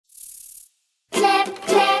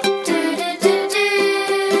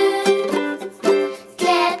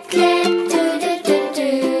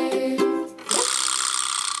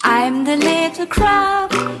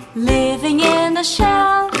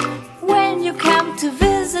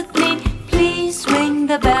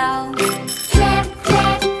the bell. Clap,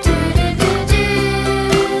 clap, do-do-do-do.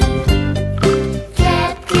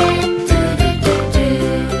 Clap, clap, do-do-do-do.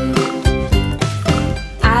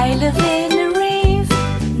 I live in a reef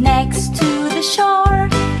next to the shore,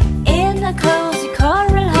 in a cozy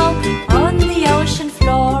coral home on the ocean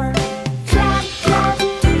floor. Clap, clap,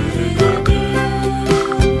 do-do-do-do.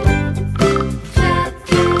 Clap, clap,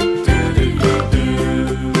 do-do-do-do.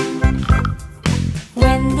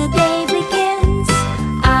 When the day begins,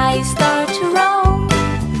 I start to roam,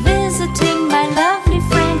 visiting my lovely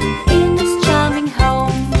friend in his charming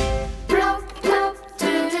home. Blub, blub,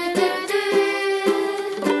 do-do-do-do.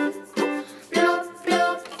 Blub,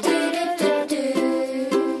 blub, do-do-do-do.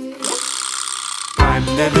 I'm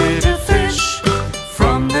the little fish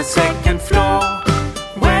from the second floor.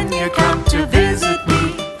 When you come to visit me,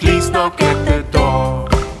 please knock at the door.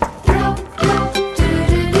 Blub, blub,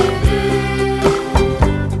 do-do-do-do.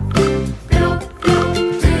 Blub, blub,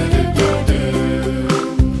 do-do-do-do.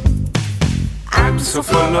 I'm so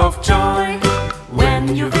full of joy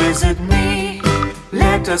when you visit me.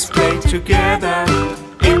 Let us play together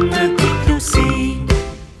in the deep blue sea.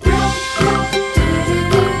 Blub, blub,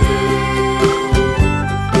 do-do-do-do.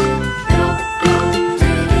 Blub, blub,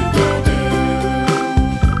 do-do-do-do.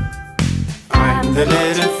 I'm the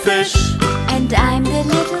little fish, And I'm the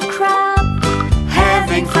little crab.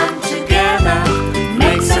 having fun together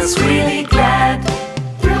makes us really glad.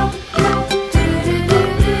 Blub, blub,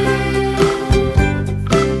 do-do-do-do.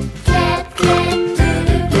 Clap, clap,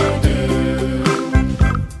 do-do-do-do.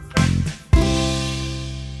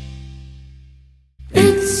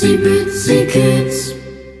 Itsy Bitsy Kids.